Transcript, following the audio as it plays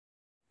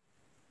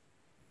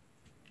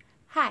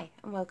Hi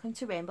and welcome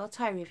to Rainbow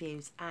Toy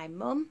Reviews. I'm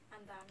Mum.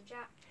 And I'm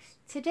Jax.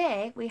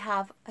 Today we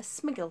have a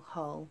Smiggle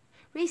haul.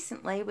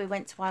 Recently we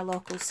went to our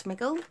local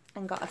Smiggle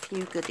and got a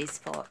few goodies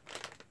for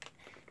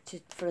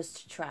us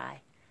to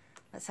try.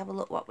 Let's have a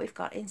look what we've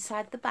got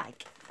inside the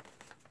bag.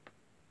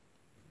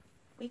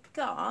 We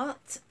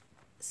got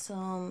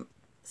some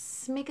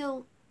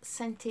Smiggle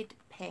scented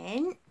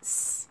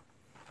paints,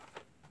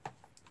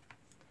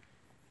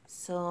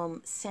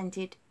 some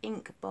scented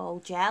ink ball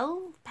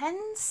gel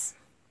pens,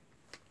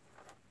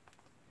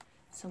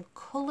 some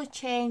colour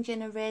change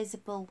and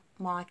erasable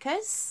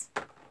markers,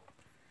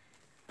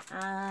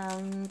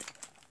 and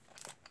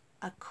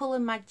a Colour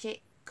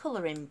Magic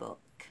colouring book.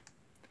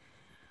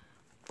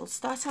 We'll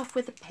start off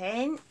with the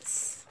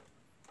paints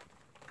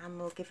and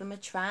we'll give them a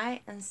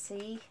try and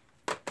see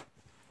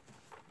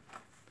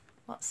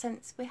what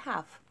scents we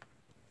have.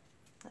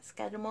 Let's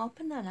get them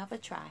open and have a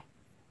try.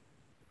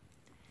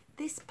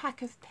 This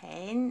pack of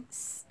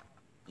paints,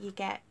 you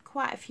get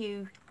quite a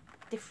few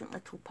different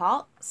little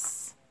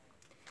pots,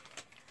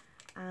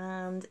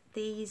 and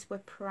these were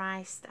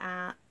priced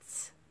at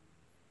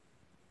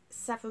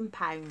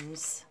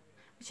 £7,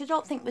 which I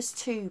don't think was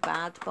too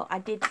bad, but I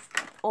did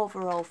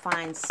overall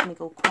find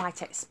Smiggle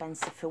quite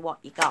expensive for what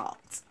you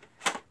got.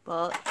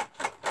 But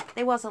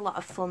there was a lot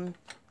of fun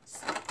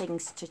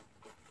things to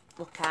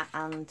look at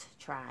and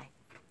try.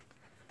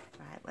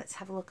 Right, let's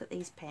have a look at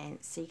these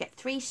paints. So you get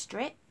 3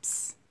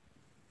 strips.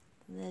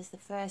 There's the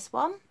first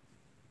one.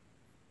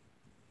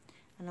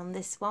 And on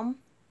this one,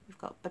 we've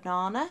got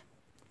banana,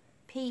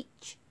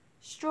 peach,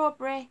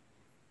 strawberry,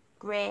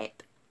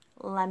 grape,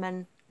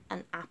 lemon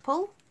and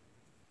apple.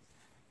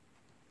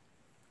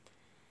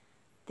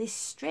 This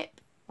strip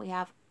we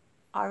have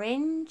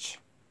orange,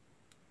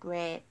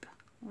 grape,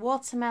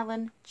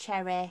 watermelon,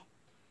 cherry,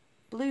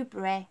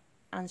 blueberry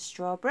and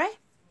strawberry.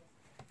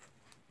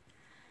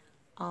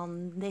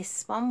 On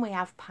this one we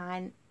have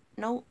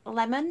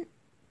lemon,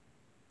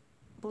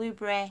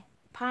 blueberry,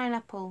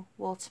 pineapple,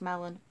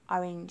 watermelon,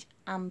 orange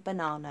and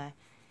banana.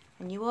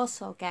 And you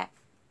also get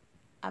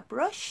a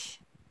brush.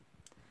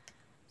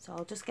 So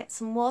I'll just get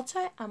some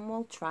water and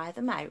we'll try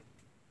them out.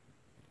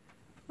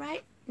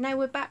 Right, now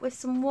we're back with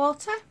some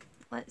water.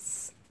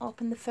 Let's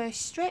open the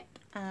first strip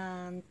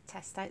and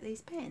test out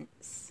these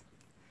paints.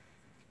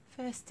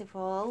 First of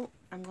all,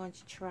 I'm going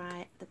to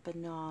try the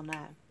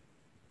banana.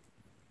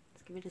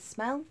 Let's give it a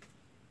smell.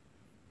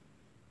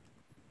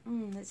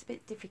 It's a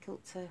bit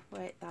difficult to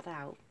work that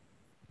out,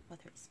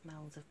 whether it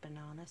smells of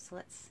banana. So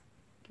let's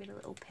give it a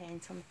little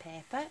paint on the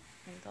paper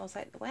and those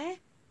out the way.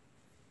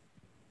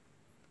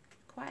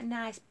 Quite a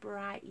nice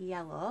bright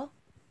yellow,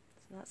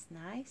 so that's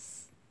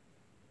nice.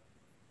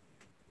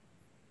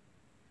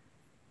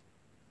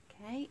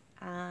 Okay,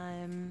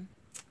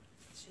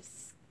 let's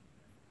just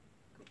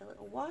give it a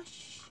little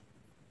wash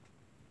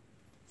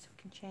so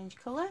we can change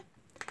colour.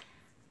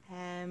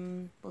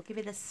 We'll give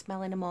it a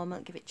smell in a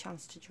moment, give it a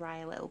chance to dry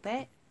a little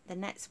bit. The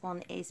next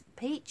one is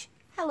peach.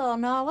 Hello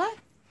Nala,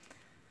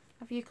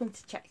 have you come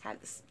to check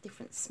out the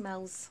different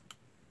smells?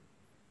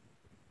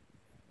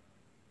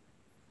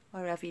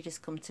 Or have you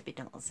just come to be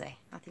nosy?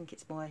 I think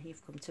it's more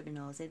you've come to be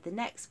nosy. The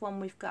next one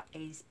we've got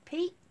is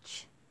peach.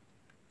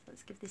 So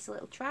let's give this a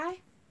little try.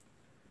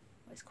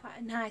 It's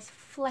quite a nice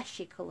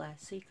fleshy colour,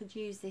 so you could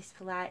use this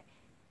for like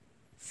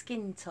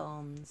skin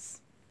tones.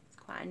 It's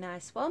quite a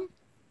nice one.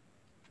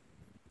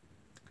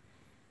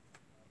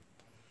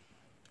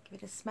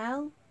 Give it a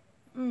smell.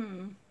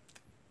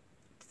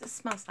 It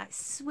smells like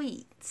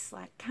sweets,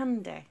 like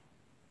candy.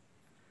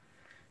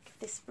 Give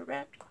this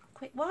a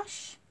quick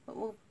wash. But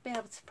we'll be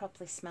able to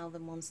properly smell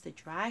them once they're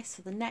dry.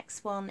 So the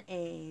next one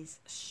is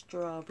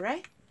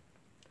strawberry.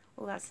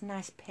 Oh, that's a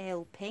nice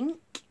pale pink.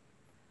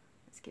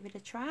 Let's give it a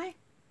try.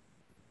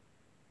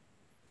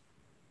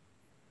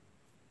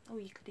 Oh,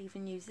 you could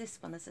even use this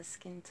one as a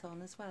skin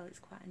tone as well. It's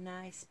quite a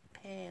nice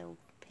pale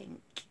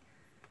pink.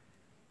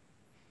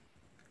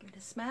 Give it a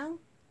smell.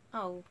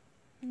 Oh,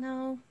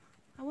 no,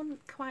 I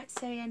wouldn't quite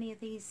say any of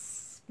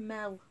these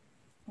smell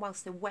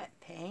whilst they're wet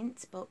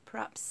paints, but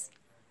perhaps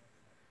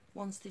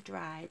once they're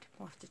dried,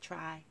 we'll have to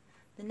try.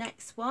 The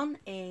next one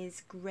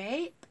is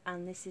grape,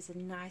 and this is a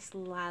nice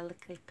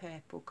lilac-y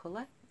purple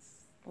colour.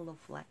 It's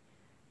lovely.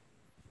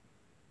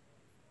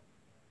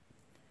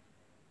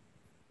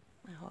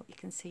 I hope you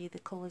can see the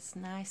colours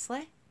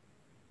nicely.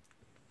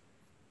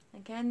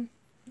 Again,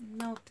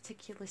 no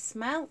particular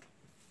smell.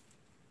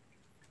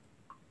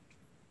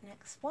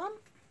 Next one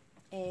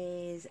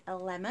is a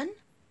lemon.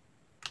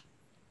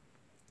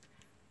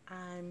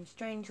 And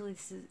strangely,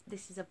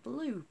 this is a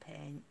blue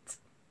paint.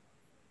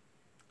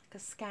 A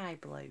sky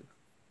blue.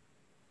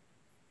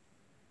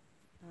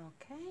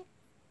 Okay,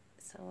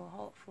 so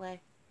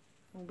hopefully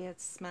we'll be able to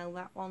smell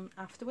that one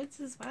afterwards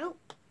as well.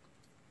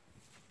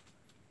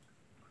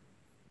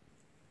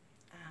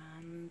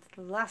 And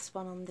the last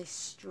one on this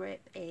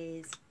strip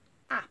is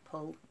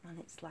apple, and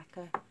it's like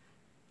a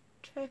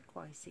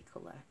turquoisey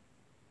colour.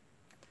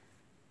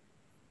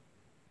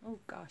 Oh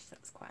gosh,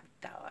 that's quite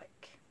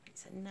dark.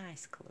 It's a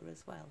nice colour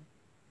as well.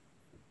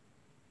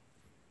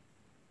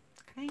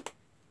 Okay,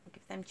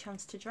 them a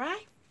chance to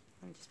dry.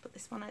 And just put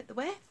this one out the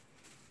way.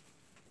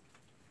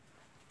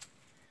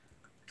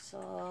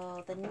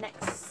 So the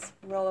next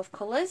row of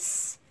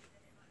colours.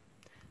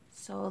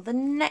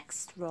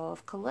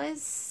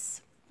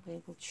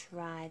 We will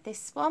try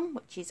this one,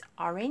 which is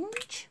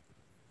orange,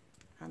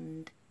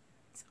 and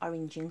it's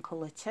orange in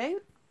colour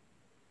too.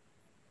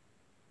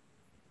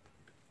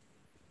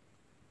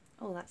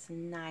 Oh, that's a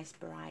nice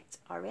bright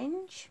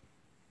orange.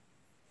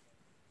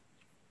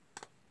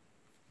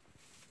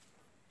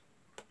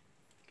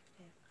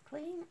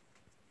 Clean.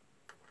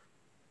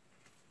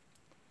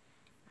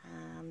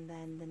 And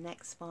then the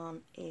next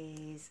one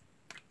is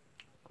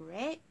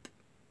grape,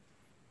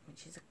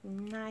 which is a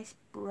nice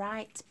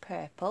bright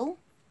purple.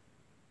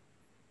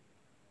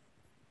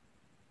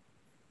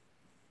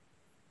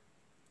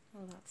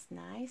 Oh, that's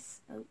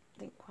nice. Oh,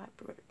 didn't quite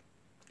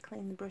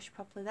clean the brush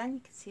properly then. You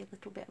can see a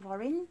little bit of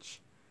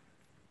orange.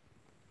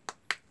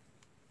 Give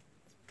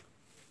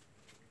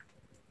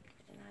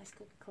it a nice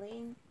good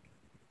clean.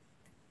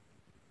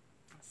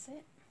 That's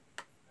it.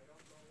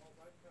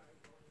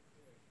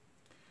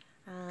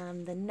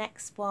 And the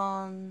next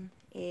one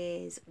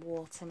is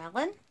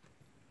watermelon,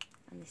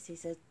 and this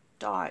is a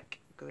dark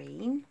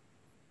green.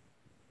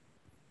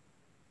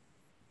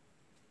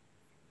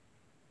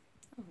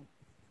 Oh,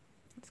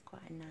 that's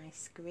quite a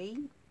nice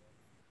green.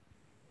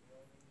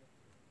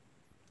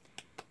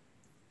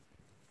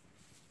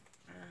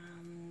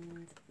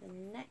 And the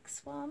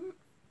next one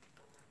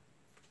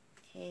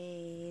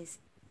is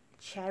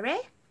cherry,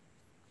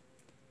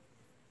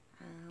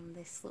 and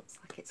this looks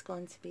like it's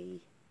going to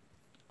be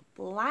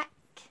black.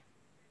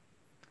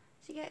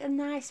 So you get a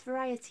nice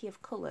variety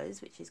of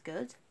colours, which is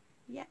good.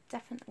 Yep,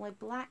 definitely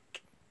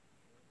black.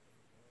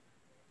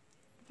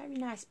 Very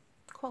nice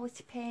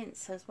quality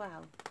paints as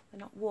well.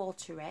 They're not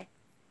watery.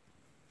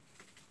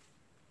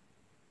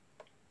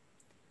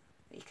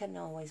 But you can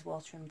always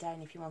water them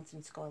down if you want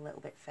them to go a little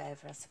bit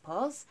further, I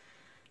suppose.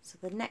 So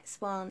the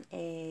next one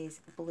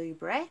is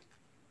blueberry.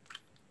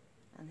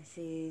 And this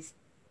is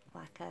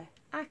like a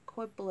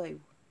aqua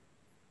blue.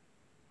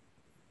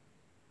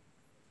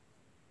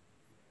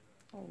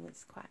 Oh,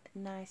 it's quite a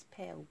nice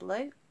pale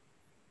blue.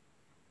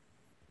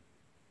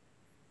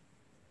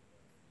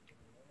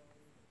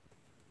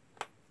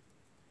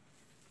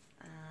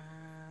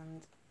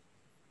 And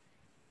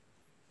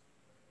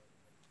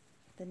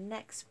the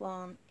next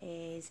one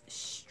is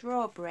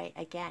strawberry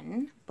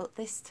again, but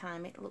this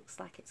time it looks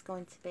like it's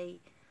going to be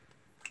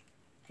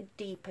a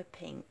deeper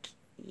pink.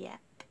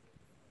 Yep,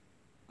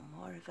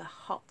 more of a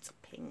hot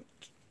pink.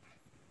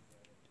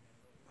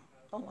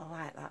 Oh,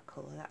 I like that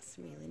colour, that's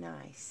really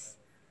nice.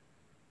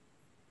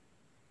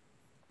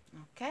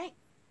 Okay,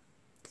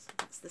 so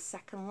that's the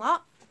second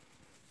lot.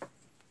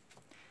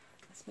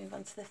 Let's move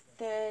on to the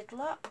third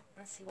lot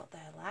and see what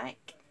they're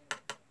like.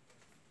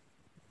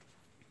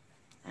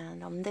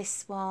 And on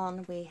this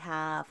one we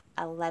have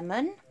a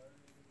lemon,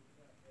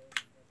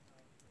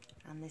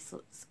 and this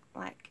looks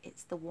like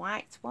it's the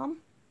white one.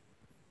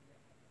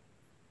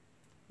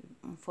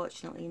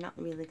 Unfortunately, you're not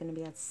really going to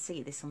be able to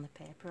see this on the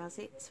paper as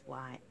it's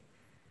white,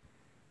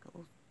 but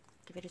we'll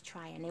give it a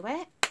try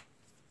anyway.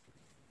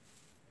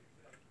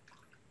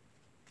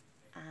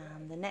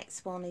 And the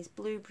next one is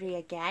blueberry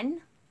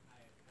again,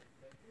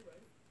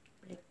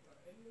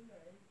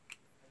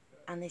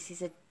 and this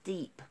is a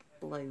deep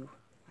blue,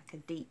 like a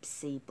deep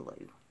sea blue.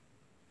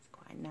 It's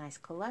quite a nice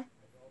colour.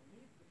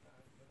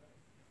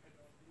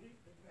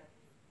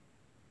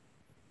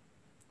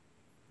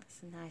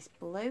 That's a nice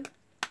blue.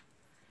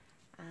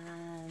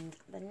 And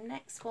the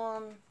next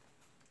one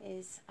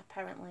is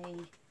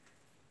apparently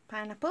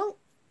pineapple,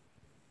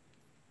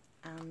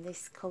 and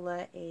this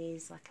colour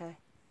is like a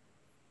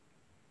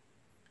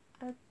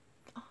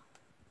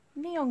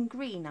neon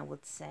green, I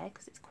would say,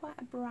 because it's quite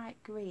a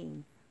bright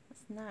green.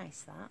 That's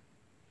nice, that.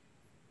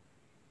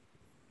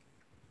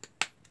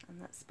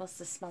 And that's supposed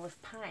to smell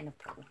of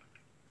pineapple.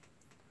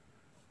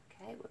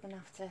 Okay, we're going to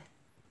have to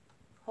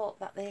hope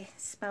that they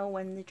smell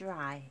when they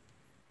dry.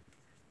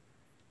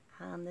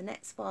 And the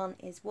next one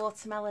is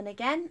watermelon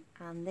again,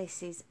 and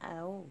this is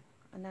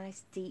a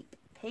nice deep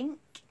pink.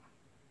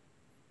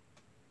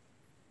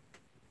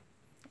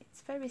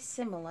 It's very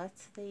similar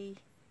to the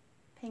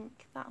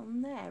pink that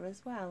on there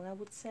as well, I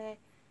would say,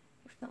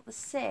 if not the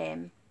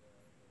same.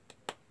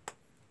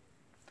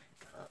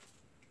 But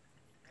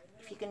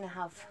if you're going to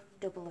have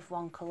double of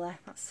one colour,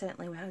 that's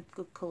certainly a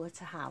good colour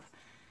to have.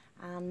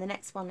 And the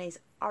next one is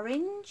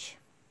orange,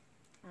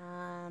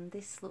 and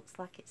this looks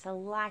like it's a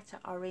lighter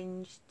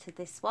orange to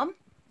this one.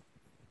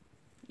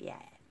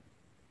 Yeah,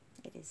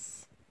 it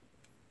is.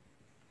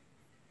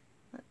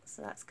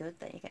 So that's good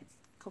that you get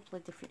a couple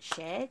of different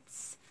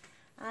shades.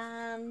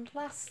 And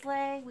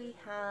lastly we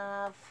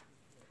have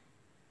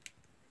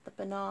the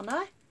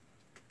banana,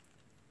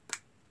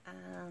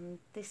 and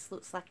this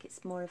looks like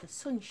it's more of a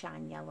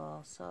sunshine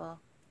yellow, so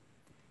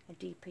a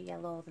deeper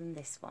yellow than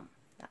this one.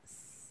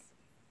 That's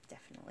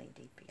definitely a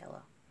deeper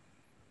yellow.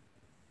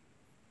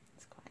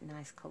 It's quite a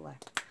nice colour.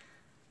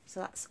 So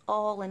that's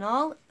all in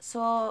all.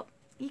 So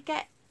you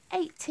get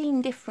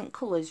 18 different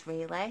colours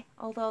really,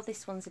 although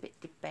this one's a bit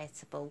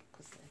debatable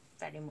because they're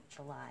very much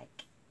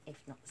alike,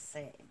 if not the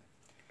same.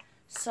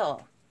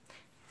 So,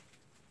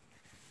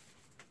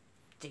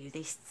 do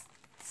this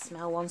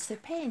smell once they're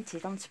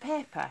painted onto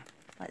paper.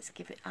 Let's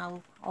give it,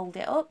 I'll hold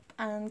it up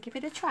and give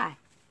it a try.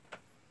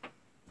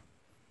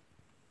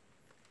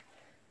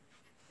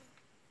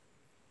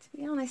 To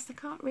be honest, I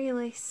can't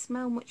really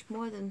smell much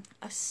more than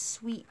a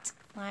sweet,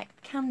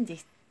 like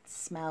candy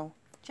smell.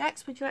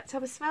 Jax, would you like to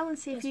have a smell and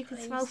see if you can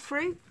smell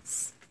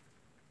fruits?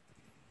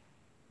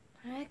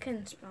 I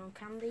can smell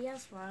candy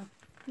as well.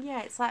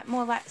 Yeah, it's like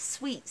more like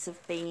sweets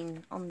have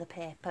been on the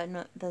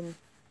paper than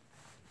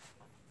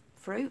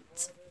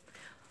fruit.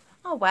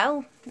 Oh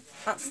well,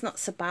 that's not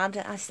so bad.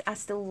 I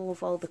still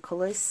love all the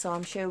colours, so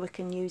I'm sure we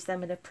can use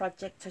them in a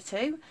project or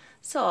two.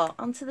 So,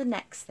 on to the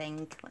next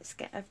thing. Let's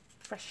get a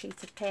fresh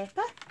sheet of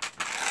paper.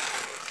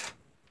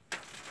 Get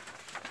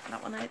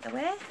that one out of the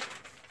way.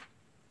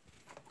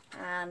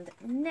 And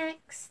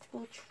next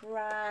we'll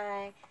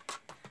try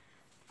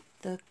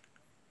the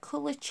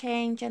colour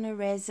change and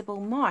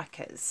erasable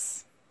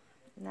markers.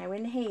 Now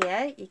in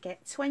here you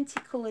get 20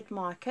 coloured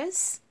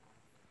markers,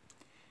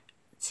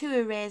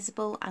 2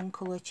 erasable and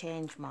colour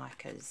change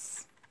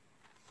markers.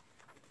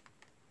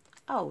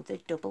 Oh, they're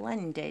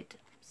double-ended,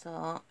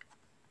 so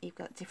you've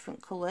got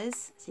different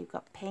colours. So you've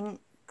got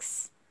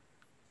pinks,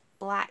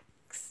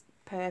 blacks,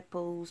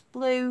 purples,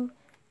 blue,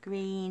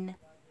 green,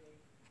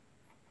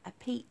 a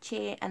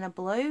peachy and a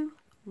blue,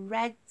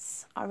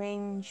 reds,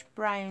 orange,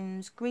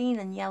 browns, green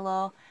and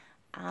yellow,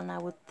 and I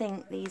would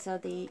think these are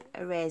the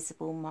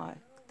erasable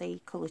the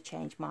colour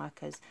change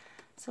markers.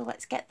 So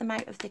let's get them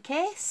out of the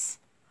case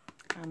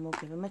and we'll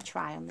give them a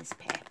try on this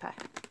paper.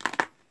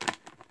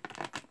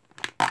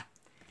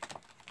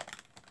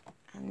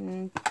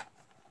 And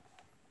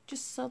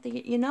just so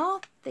that you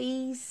know,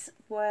 these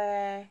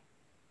were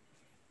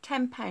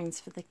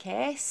 £10 for the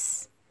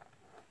case.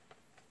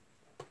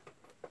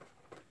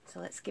 So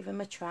let's give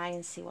them a try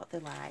and see what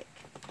they're like.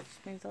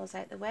 Just move those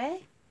out the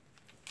way.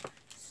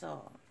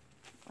 So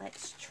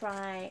let's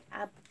try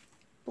a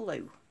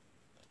blue.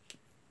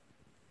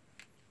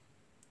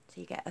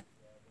 So you get a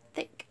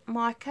thick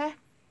marker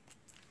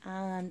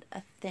and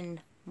a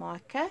thin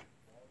marker.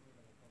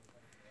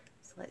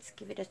 So let's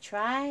give it a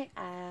try.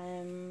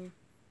 And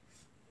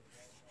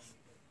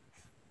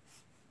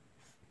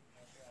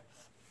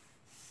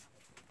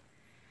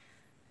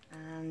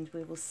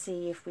we will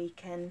see if we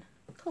can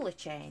colour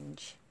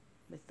change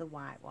with the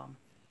white one.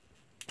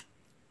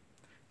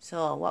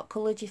 So what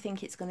colour do you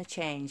think it's going to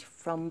change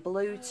from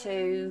blue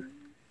to,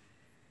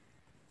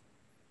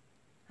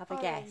 have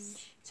a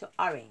guess, to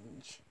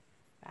orange?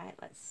 Right,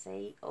 let's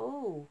see.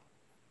 Oh,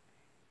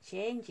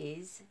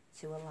 changes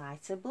to a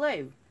lighter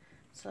blue.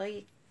 So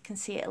you can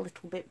see it a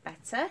little bit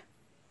better.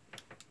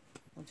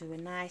 We'll do a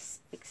nice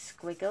big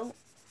squiggle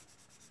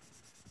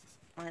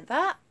like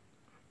that.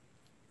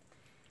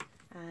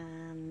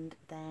 And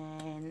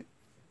then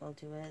we'll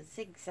do a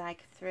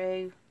zigzag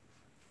through.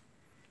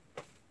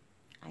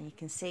 And you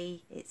can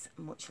see it's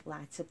much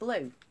lighter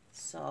blue.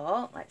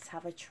 So let's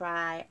have a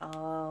try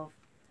of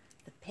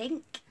the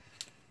pink.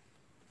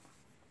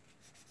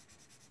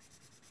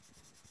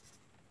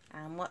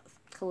 And what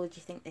colour do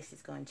you think this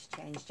is going to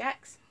change,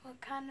 Jax?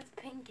 What kind of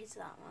pink is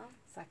that one?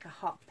 It's like a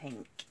hot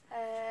pink.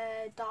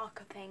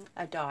 Darker pink.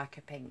 A darker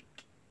pink.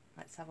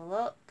 Let's have a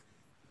look.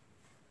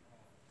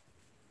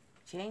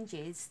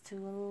 Changes to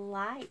a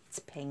light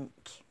pink.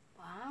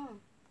 Wow.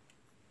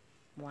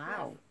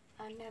 Wow.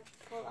 I never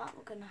thought that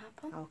was going to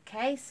happen.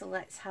 Okay, so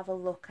let's have a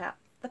look at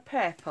the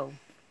purple.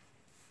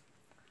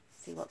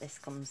 See what this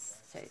comes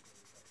to,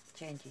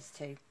 changes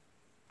to.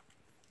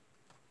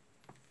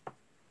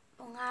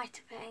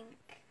 Lighter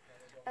pink.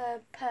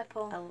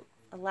 Purple.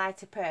 A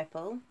lighter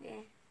purple.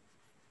 Yeah.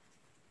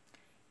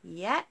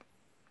 Yeah,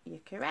 you're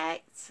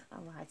correct. A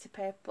lighter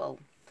purple.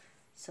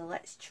 So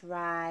let's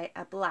try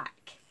a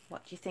black.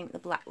 What do you think the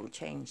black will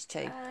change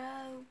to?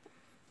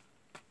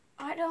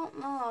 I don't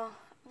know.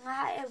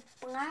 Lighter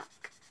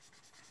black.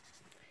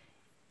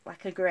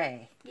 Like a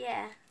grey.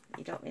 Yeah.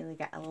 You don't really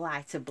get a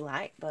lighter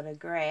black, but a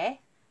grey.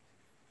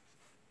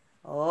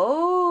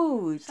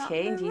 Oh,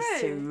 changes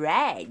to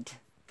red.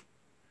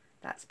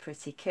 That's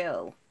pretty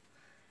cool.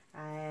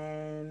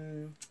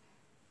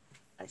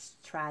 Let's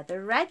try the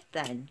red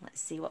then.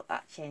 Let's see what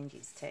that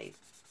changes to.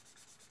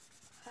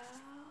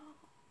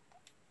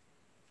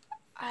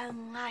 I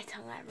like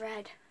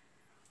red.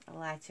 A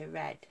lighter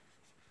red.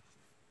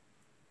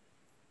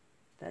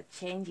 That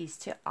changes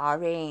to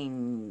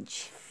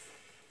orange.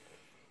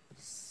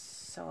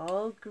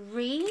 So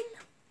green.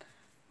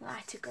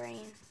 Lighter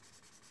green.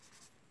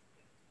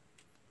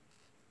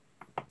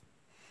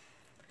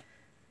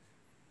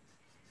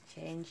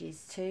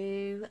 Changes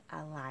to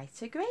a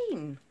lighter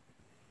green.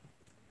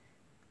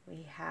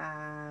 We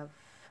have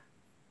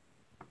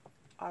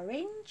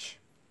orange.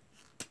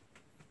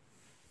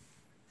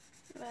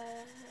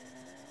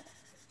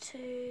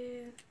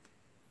 To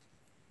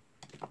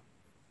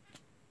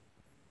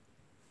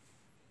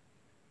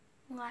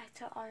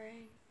lighter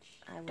orange.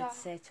 I would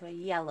say to a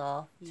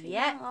yellow. To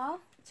yep. yellow.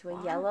 to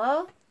a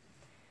yellow.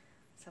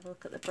 Let's have a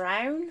look at the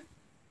brown.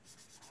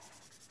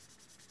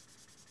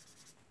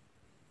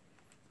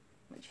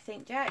 What do you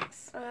think,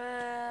 Jax?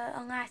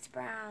 A light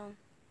brown.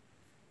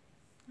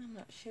 I'm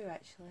not sure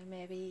actually.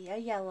 Maybe a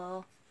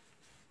yellow.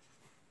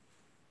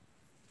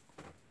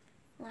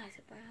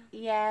 Lighter brown.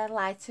 Yeah,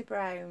 lighter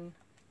brown.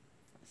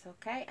 That's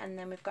okay. And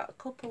then we've got a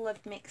couple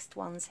of mixed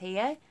ones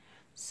here.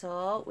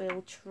 So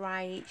we'll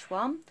try each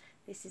one.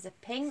 This is a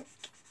pink,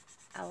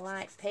 a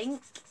light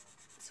pink.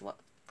 So what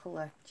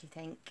colour do you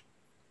think?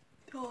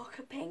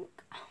 Darker pink.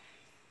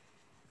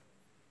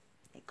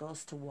 It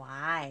goes to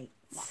white.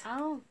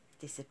 Wow.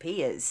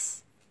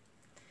 Disappears.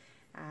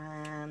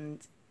 And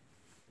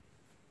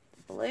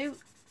blue,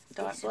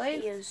 dark blue.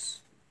 Disappears.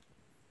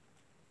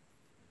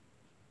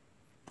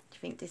 Do you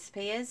think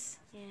disappears?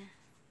 Yeah.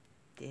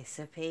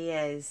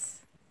 Disappears.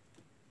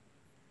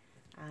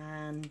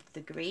 And the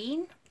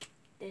green.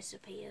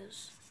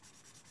 Disappears.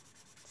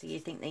 So you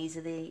think these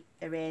are the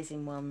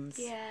erasing ones?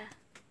 Yeah.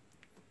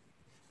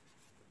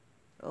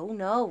 Oh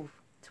no,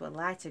 to a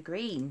lighter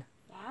green.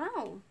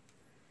 Wow.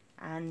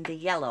 And the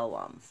yellow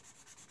one.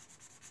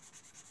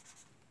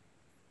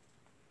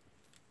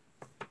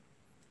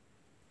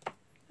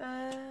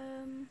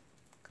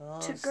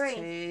 Goes To green.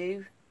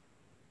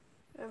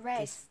 to A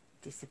red.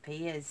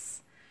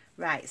 disappears.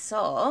 Right,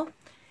 so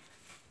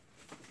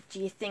do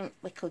you think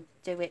we could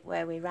do it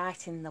where we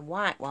write in the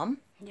white one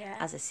Yeah.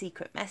 as a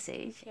secret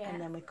message, Yeah. and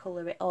then we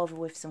colour it over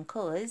with some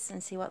colours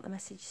and see what the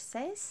message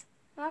says?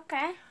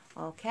 Okay.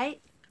 Okay,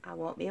 I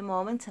won't be a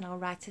moment and I'll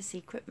write a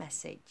secret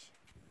message.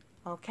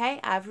 Okay,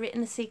 I've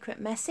written a secret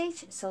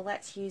message, so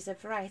let's use a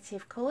variety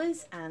of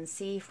colours and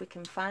see if we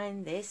can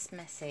find this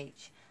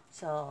message.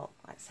 So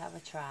let's have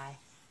a try.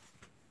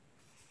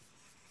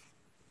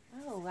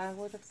 Oh, I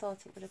would have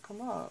thought it would have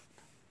come up.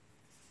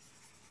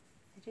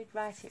 I did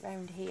write it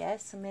round here,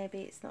 so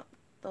maybe it's not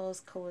those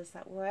colours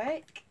that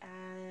work.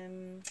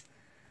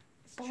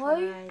 Let's Blue?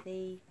 try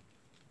the...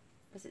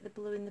 Was it the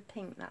blue and the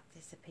pink that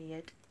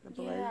disappeared? The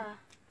blue. Yeah.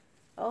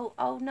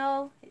 Oh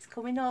no, it's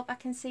coming up. I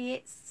can see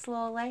it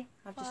slowly.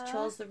 I've just Where?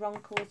 chose the wrong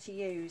colour to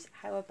use.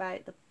 How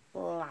about the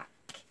black?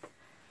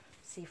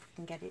 See if we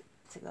can get it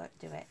to go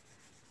do it.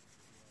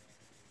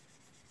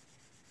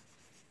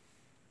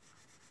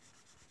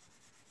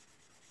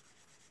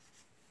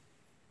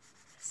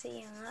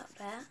 See a little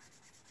bit.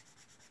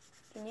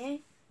 Can you?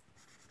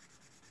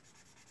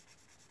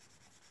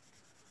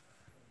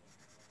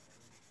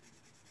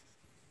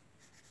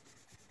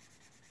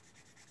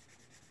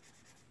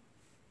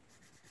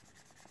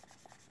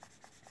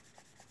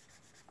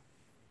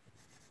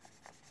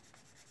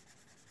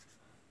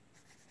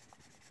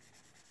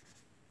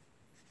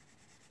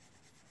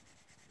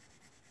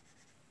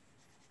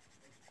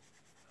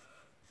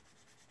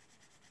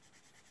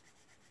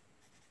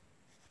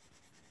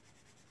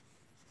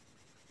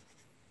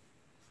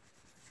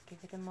 Give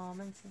it a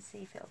moment and see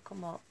if it'll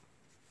come up.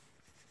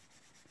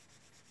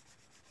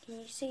 Can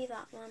you see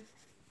that one?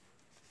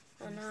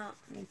 Or not?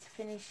 Need to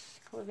finish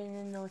colouring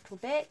in the little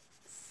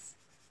bits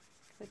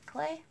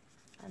quickly,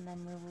 and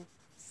then we will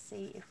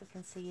see if we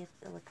can see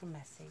the little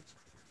message.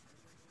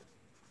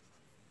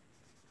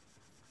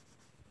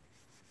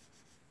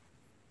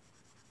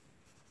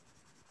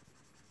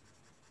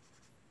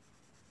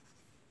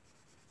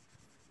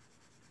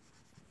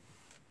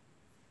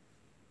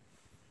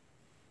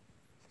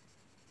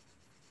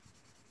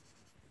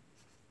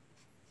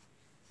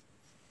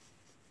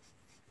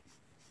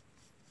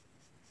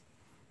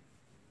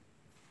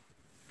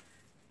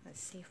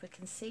 Let's see if we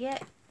can see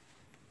it.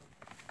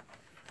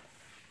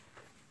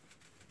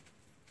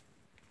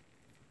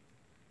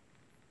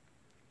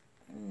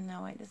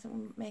 No, it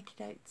doesn't make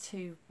it out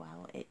too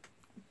well. It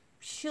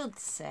should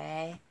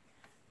say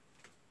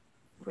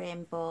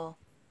Rainbow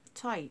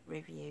Toy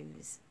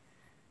Reviews.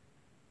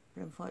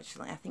 But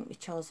unfortunately I think we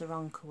chose the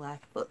wrong colour.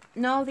 But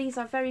no, these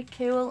are very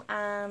cool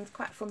and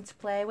quite fun to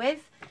play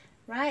with.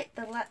 Right,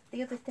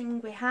 the other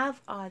thing we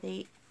have are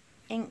the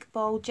ink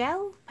ball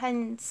gel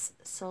pens,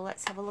 so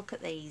let's have a look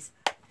at these.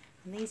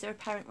 And these are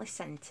apparently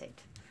scented.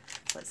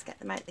 Let's get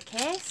them out the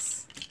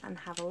case and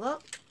have a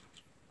look.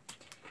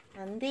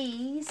 And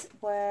these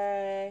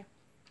were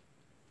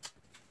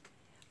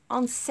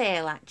on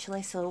sale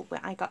actually, so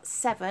I got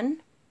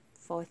 7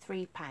 for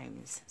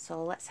 £3.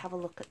 So let's have a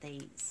look at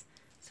these.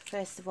 So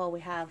first of all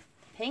we have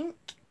pink.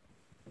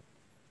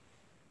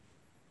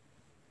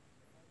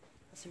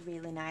 It's a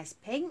really nice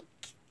pink.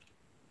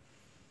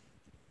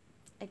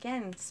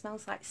 Again,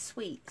 smells like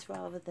sweets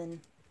rather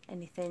than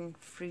anything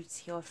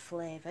fruity or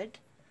flavoured.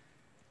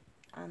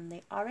 And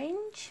the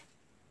orange,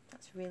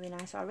 that's a really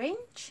nice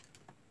orange.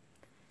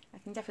 I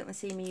can definitely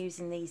see me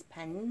using these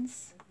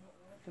pens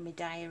for my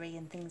diary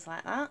and things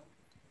like that.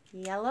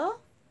 Yellow.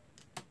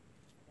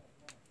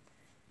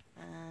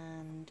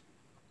 And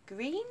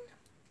green.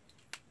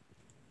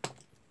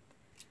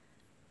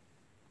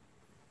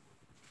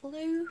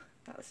 Blue,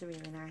 that was a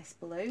really nice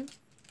blue.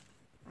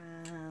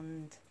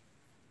 And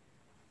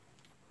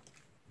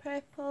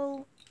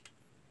purple,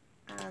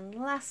 and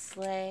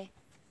lastly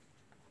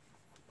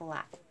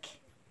black.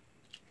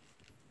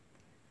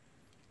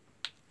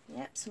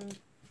 Yep,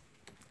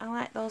 I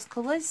like those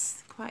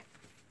colours, quite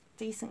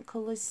decent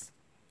colours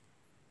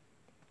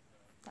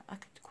that I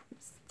could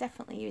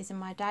definitely use in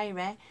my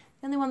diary.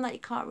 The only one that you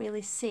can't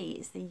really see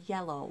is the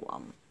yellow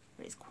one,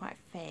 but it's quite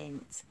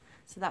faint.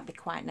 So that'd be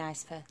quite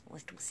nice for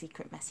little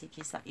secret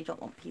messages that you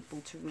don't want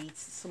people to read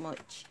so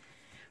much.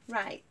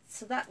 Right,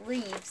 so that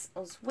leaves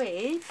us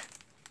with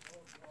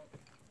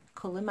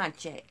Colour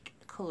Magic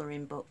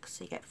colouring book.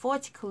 So you get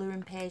 40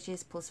 colouring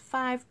pages plus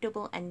 5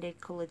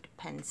 double-ended coloured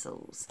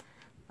pencils.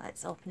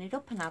 Let's open it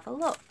up and have a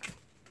look.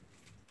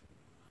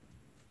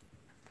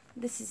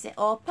 This is it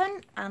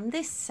open, and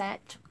this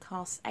set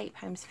costs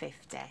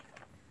 £8.50.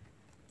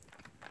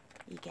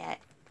 You get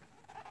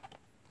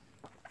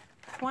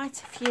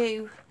quite a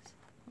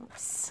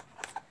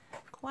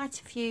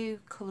few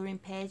colouring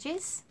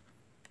pages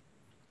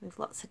with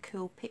lots of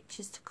cool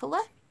pictures to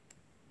colour.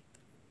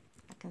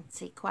 I can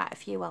see quite a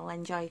few I'll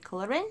enjoy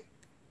colouring.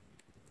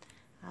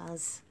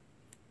 As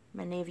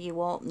many of you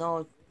won't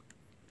know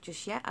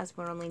just yet, as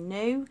we're only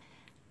new,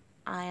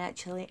 I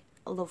actually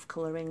love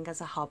colouring as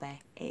a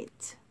hobby.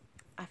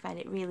 I find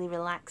it really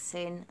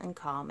relaxing and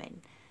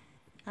calming.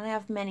 And I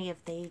have many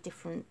of the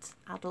different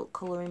adult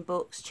colouring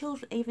books,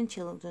 even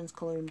children's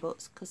colouring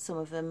books, because some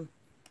of them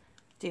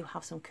do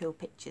have some cool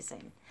pictures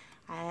in.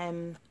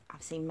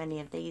 I've seen many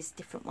of these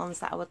different ones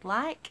that I would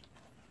like.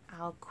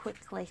 I'll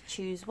quickly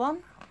choose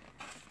one.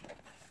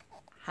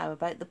 How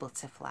about the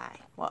butterfly?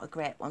 What a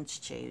great one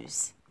to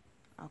choose.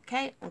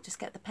 Okay, we'll just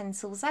get the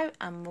pencils out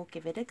and we'll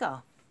give it a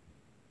go.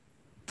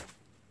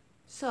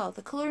 So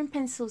the colouring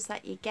pencils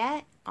that you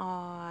get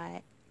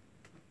are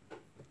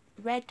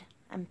red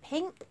and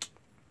pink,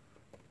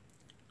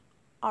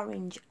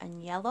 orange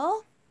and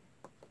yellow,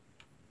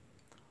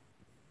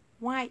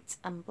 white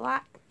and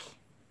black,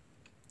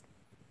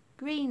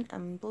 green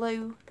and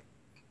blue,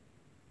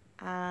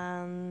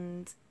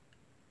 and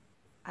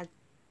a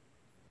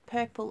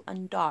purple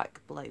and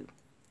dark blue.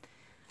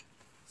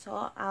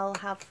 So I'll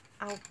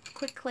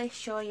quickly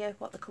show you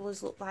what the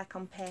colours look like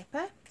on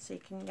paper so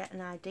you can get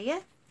an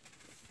idea.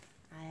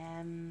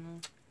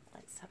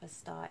 Let's have a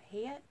start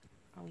here.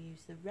 I'll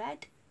use the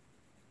red.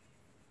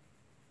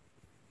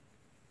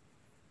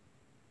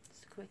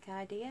 Just a quick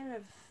idea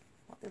of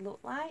what they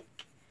look like.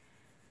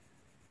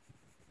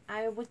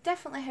 I would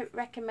definitely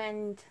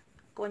recommend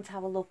going to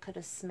have a look at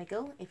a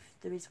Smiggle if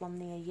there is one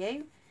near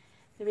you.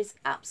 There is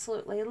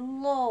absolutely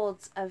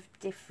loads of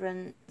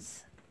different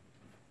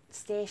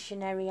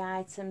stationery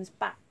items,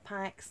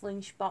 backpacks,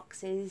 lunch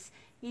boxes,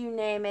 you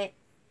name it,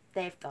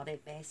 they've got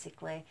it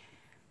basically.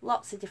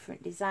 Lots of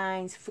different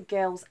designs for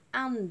girls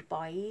and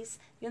boys.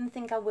 The only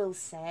thing I will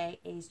say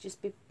is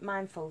just be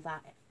mindful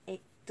that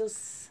it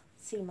does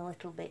seem a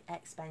little bit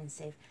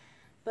expensive,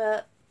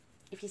 but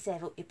if you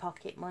save up your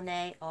pocket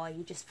money or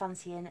you just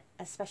fancying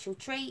a special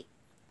treat,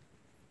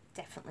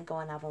 definitely go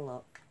and have a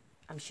look.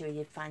 I'm sure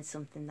you'd find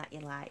something that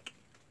you like.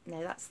 Now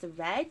that's the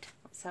red.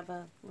 Let's have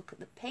a look at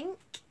the pink.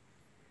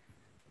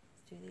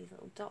 Let's do these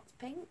little dots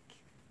pink.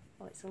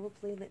 Oh, it's a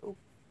lovely little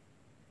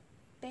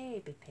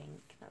baby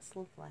pink. That's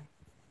lovely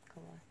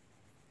colour.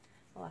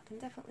 Well, I can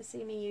definitely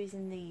see me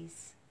using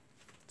these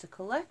to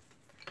colour.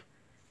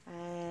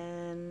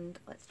 And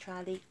let's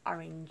try the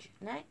orange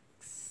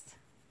next.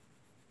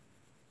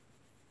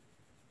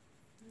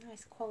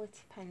 Nice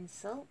quality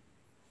pencil.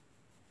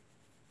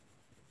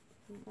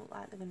 Doesn't look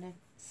like they're going to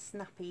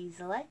snap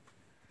easily,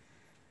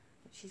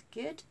 which is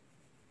good.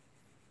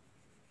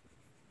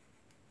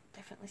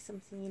 Definitely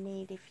something you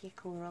need if you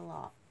colour a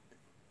lot.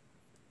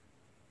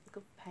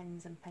 Good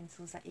pens and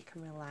pencils that you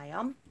can rely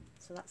on.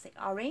 So that's the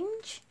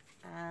orange,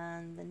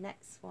 and the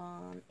next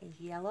one is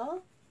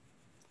yellow.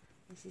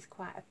 This is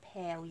quite a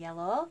pale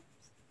yellow.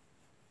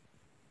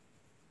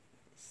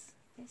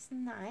 It's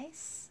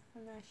nice, a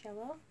nice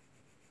yellow.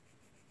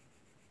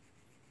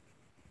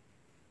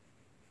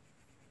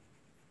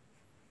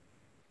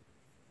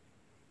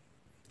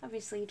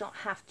 Obviously you don't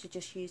have to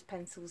just use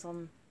pencils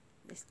on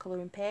this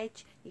colouring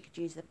page. You could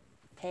use the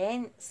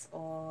paints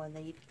or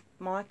the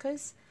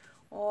markers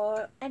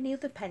or any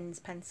other pens,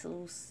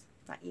 pencils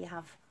that you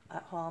have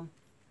at home,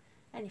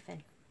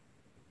 anything.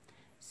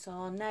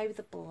 So now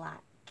the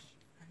black.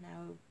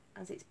 Now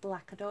as it's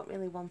black, I don't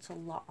really want a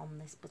lot on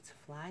this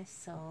butterfly,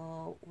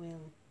 so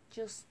we'll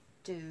just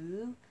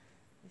do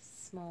this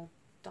small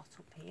dot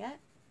up here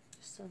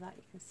just so that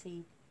you can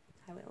see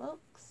how it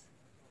looks.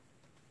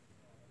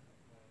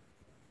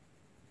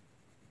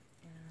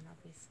 And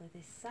obviously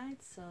this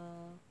side, so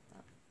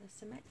they're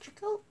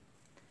symmetrical.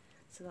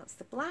 So that's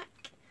the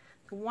black.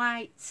 The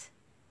white,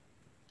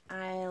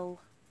 I'll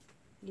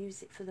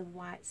use it for the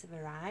whites of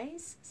her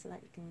eyes so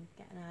that you can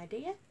get an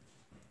idea.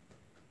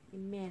 You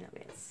may not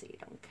be able to see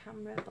it on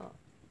camera, but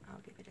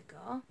I'll give it a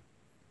go.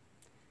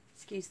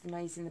 Excuse the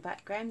noise in the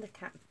background,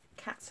 the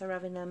cats are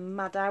having a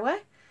mad hour.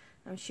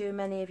 I'm sure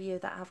many of you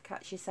that have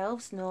cats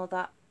yourselves know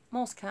that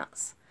most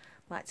cats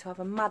like to have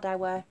a mad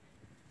hour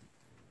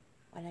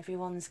when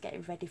everyone's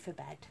getting ready for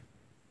bed.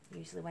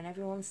 Usually when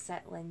everyone's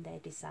settling, they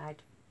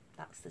decide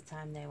that's the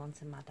time they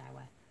want a mad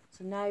hour.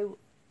 So now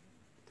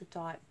the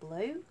dark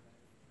blue.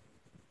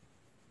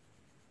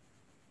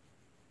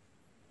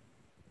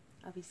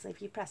 Obviously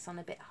if you press on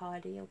a bit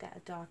harder you'll get a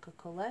darker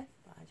colour,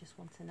 but I just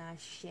want a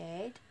nice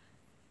shade.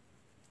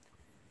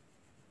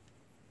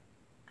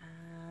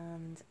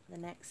 And the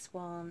next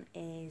one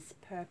is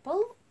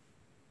purple.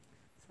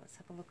 So let's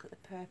have a look at the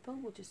purple.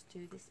 We'll just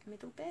do this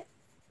middle bit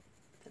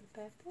for the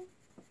purple.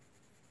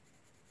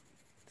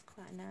 It's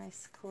quite a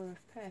nice colour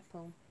of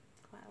purple,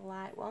 quite a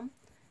light one.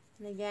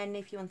 And again,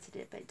 if you wanted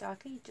it a bit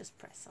darker, you just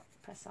press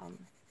on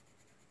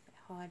a bit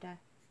harder.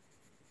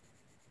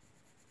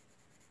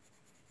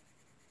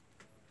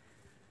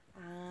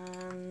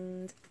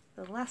 And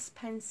the last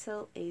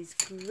pencil is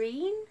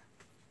green,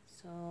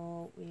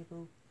 so we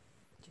will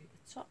do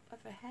the top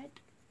of her head,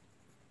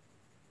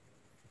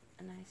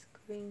 a nice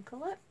green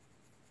colour.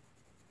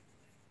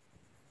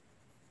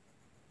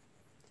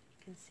 So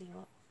you can see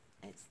what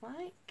it's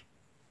like.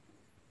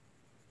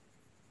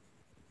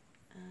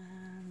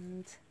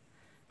 And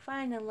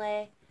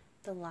finally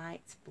the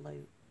light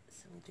blue,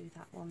 so we'll do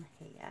that one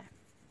here.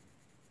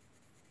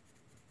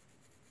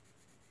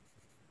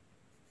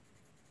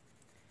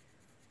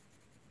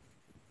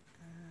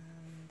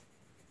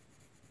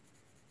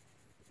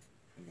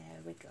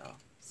 There we go.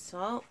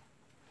 So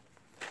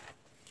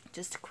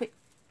just a quick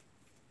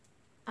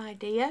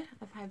idea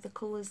of how the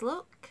colours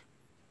look,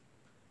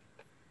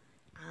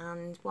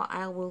 and what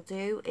I will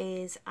do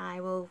is I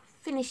will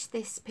finish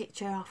this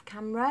picture off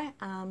camera,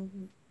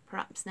 and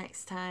perhaps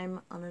next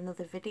time on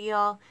another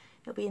video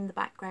it'll be in the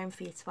background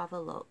for you to have a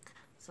look,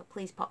 so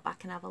please pop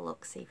back and have a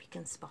look, see if you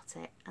can spot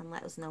it, and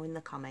let us know in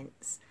the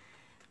comments.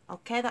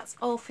 Okay, that's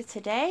all for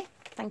today.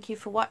 Thank you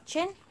for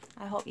watching.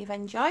 I hope you've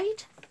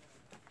enjoyed,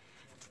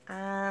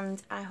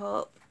 and I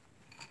hope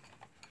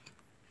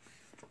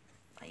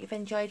that you've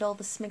enjoyed all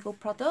the Smiggle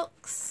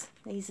products.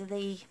 These are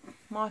the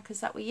markers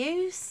that we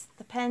use,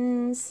 the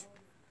pens,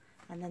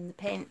 and then the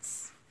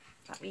paints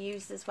that we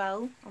used as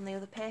well on the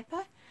other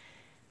paper.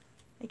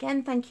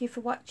 Again, thank you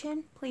for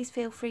watching. Please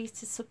feel free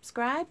to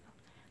subscribe,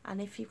 and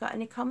if you've got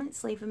any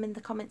comments, leave them in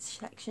the comments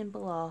section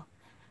below.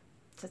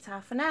 Ta-ta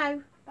for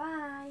now.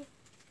 Bye.